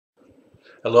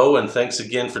Hello, and thanks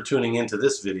again for tuning into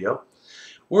this video.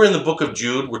 We're in the book of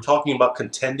Jude. We're talking about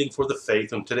contending for the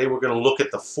faith, and today we're going to look at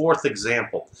the fourth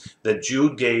example that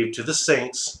Jude gave to the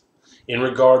saints in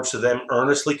regards to them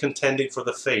earnestly contending for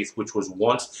the faith which was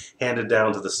once handed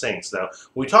down to the saints. Now,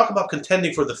 when we talk about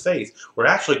contending for the faith, we're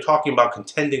actually talking about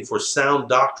contending for sound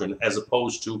doctrine as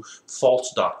opposed to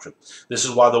false doctrine. This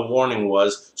is why the warning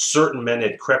was certain men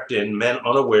had crept in, men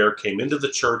unaware, came into the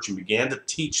church and began to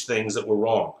teach things that were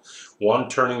wrong. One,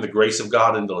 turning the grace of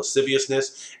God into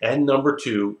lasciviousness, and number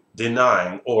two,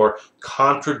 denying or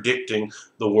contradicting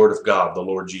the Word of God, the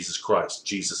Lord Jesus Christ.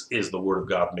 Jesus is the Word of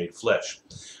God made flesh.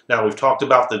 Now, we've talked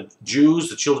about the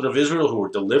Jews, the children of Israel, who were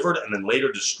delivered and then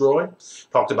later destroyed.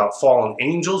 Talked about fallen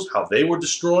angels, how they were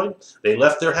destroyed. They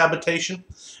left their habitation.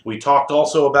 We talked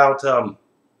also about the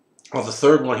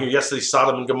third one here yesterday,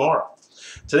 Sodom and Gomorrah.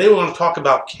 Today we want to talk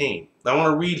about Cain. I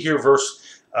want to read here verse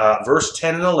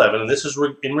 10 and 11, and this is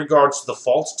in regards to the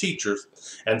false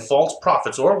teachers and false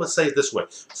prophets, or let's say it this way,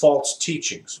 false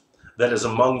teachings that is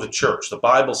among the church. The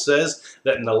Bible says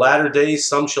that in the latter days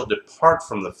some shall depart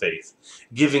from the faith,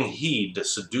 giving heed to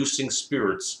seducing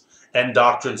spirits and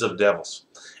doctrines of devils.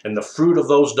 And the fruit of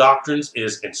those doctrines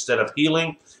is, instead of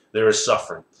healing, there is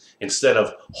suffering. Instead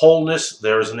of wholeness,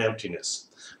 there is an emptiness.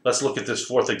 Let's look at this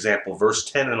fourth example, verse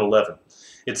 10 and 11.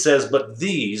 It says, "But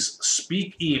these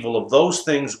speak evil of those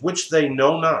things which they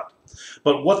know not,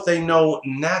 but what they know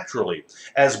naturally,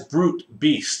 as brute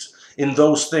beasts. In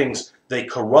those things they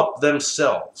corrupt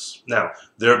themselves." Now,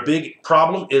 their big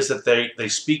problem is that they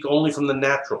speak only from the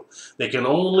natural. They can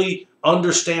only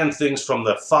understand things from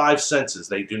the five senses.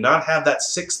 They do not have that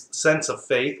sixth sense of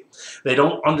faith. They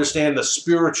don't understand the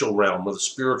spiritual realm or the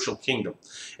spiritual kingdom.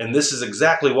 And this is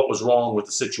exactly what was wrong with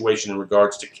the situation in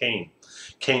regards to Cain.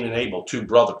 Cain and Abel, two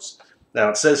brothers. Now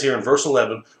it says here in verse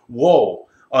 11, "Woe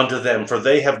unto them, for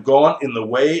they have gone in the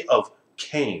way of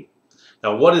Cain."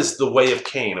 Now what is the way of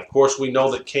Cain? Of course we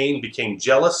know that Cain became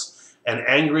jealous and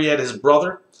angry at his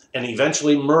brother and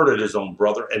eventually murdered his own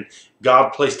brother, and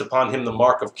God placed upon him the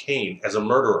mark of Cain as a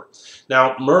murderer.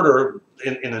 Now murder,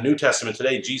 in the New Testament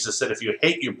today, Jesus said if you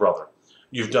hate your brother,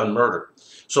 you've done murder.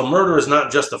 So murder is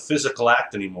not just a physical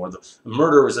act anymore. The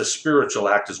murder is a spiritual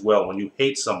act as well. When you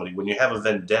hate somebody, when you have a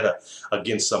vendetta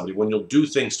against somebody, when you'll do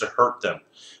things to hurt them,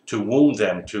 to wound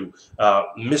them, to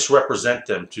misrepresent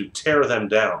them, to tear them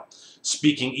down,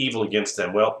 speaking evil against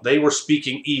them. Well, they were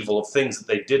speaking evil of things that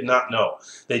they did not know.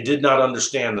 They did not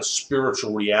understand the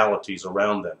spiritual realities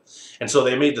around them. And so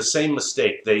they made the same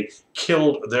mistake. They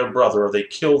killed their brother, or they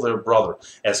killed their brother,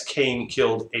 as Cain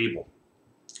killed Abel.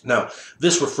 Now,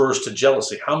 this refers to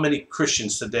jealousy. How many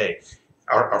Christians today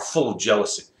are full of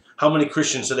jealousy? How many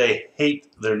Christians today hate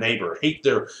their neighbor, hate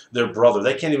their brother?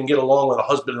 They can't even get along with a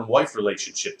husband and wife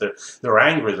relationship. They're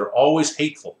angry. They're always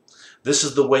hateful. This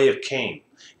is the way of Cain,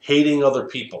 hating other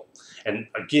people. And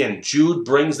again, Jude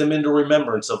brings them into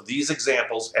remembrance of these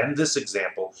examples and this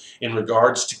example in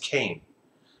regards to Cain.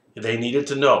 They needed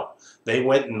to know. They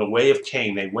went in the way of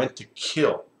Cain. They went to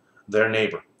kill their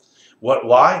neighbor.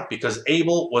 Why? Because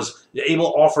Abel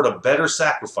offered a better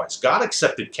sacrifice. God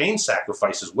accepted Cain's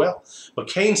sacrifice as well. But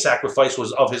Cain's sacrifice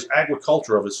was of his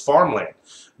agriculture, of his farmland.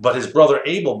 But his brother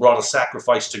Abel brought a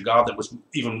sacrifice to God that was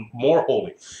even more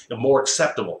holy and more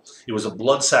acceptable. It was a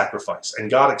blood sacrifice.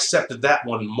 And God accepted that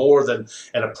one more than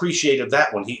and appreciated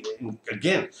that one.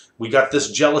 Again, we got this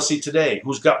jealousy today.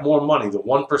 Who's got more money? The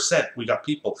 1%. We got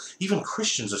people. Even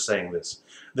Christians are saying this.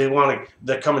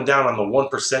 They're coming down on the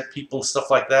 1% people and stuff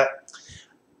like that.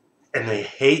 And they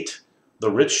hate the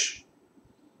rich.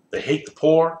 They hate the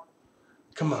poor.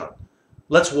 Come on.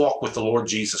 Let's walk with the Lord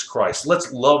Jesus Christ.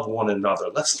 Let's love one another.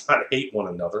 Let's not hate one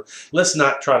another. Let's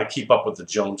not try to keep up with the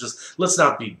Joneses. Let's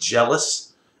not be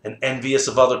jealous and envious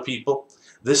of other people.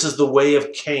 This is the way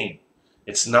of Cain.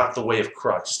 It's not the way of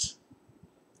Christ.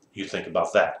 You think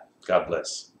about that. God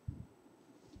bless.